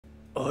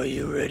Are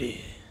you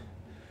ready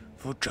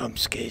for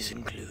Jumpscares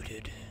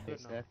included?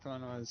 Yes, that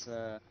one was,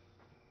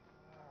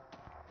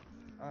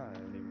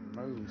 holy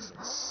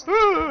Moses.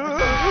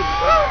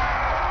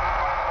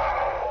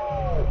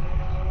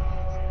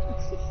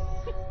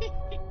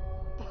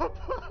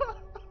 Papa!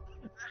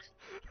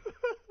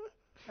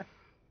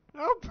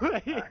 Help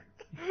me!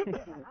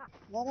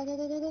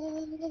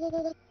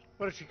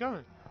 Where is she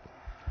coming?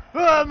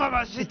 Oh,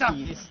 mamacita!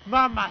 Yes.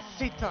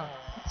 Mamacita!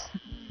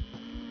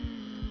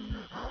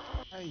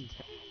 Hey.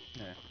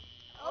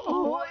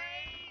 Oh.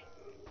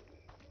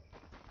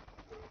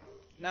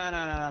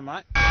 No,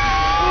 mate.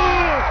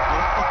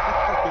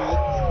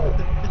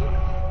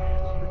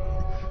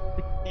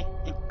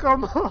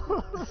 Come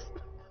on!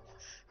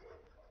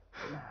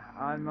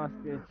 I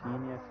must be a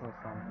genius or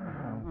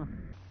something.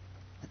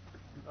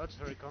 That's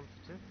very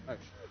comforting. Oh.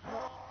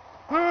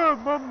 Oh,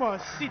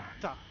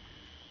 mamacita!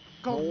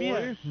 Come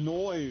here!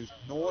 Noise.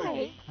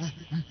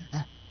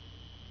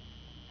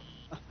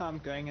 I'm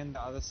going in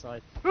the other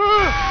side.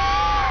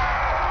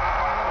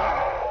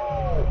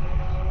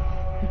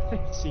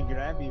 She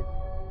grab you.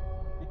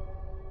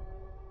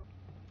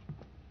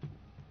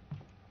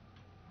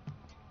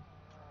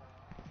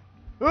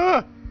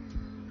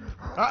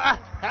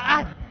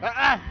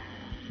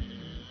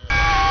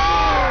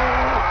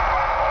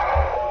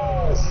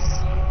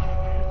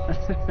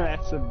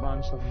 That's a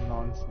bunch of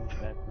nonsense,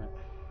 that man.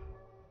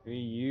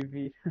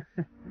 UV.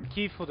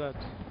 Key for that.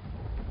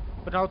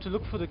 But how to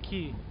look for the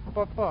key?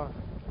 Papa.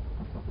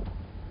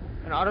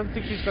 And I don't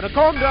think she's gonna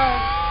calm down!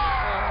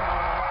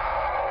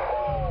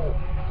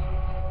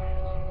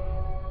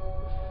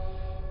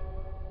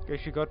 Okay,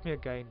 she got me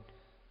again.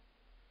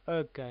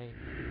 Again.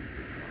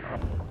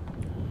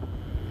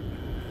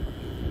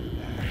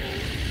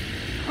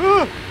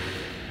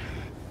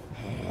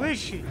 Where is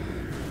she?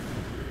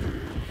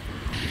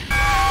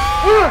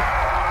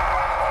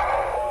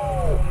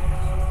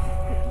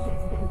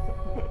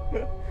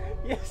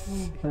 Yes!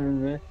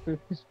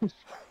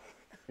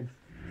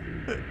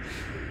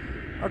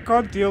 I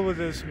can't deal with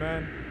this,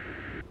 man.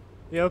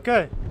 You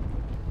okay?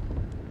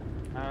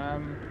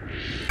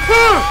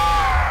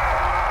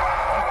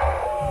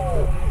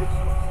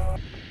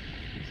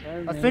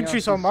 I think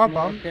she's on my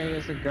bum. Okay,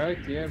 there's a goat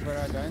here, but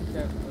I don't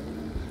have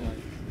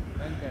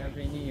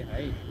any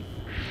hay.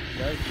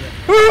 Goat here.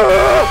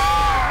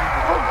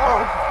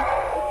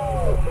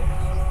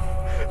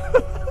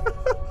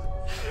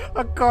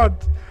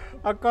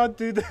 I can't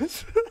do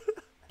this.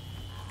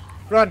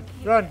 Run!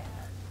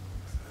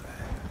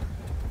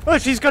 Oh,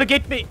 she's gonna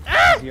get me!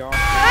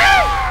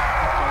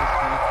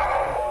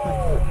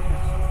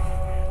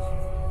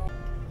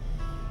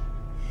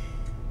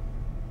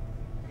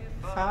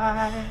 If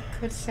I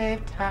could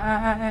save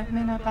time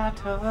in a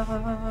battle,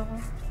 the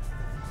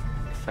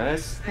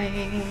first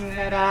thing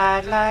that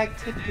I'd like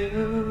to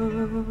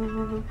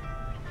do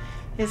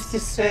is to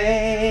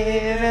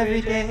save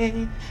every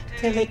day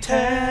till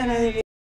eternity.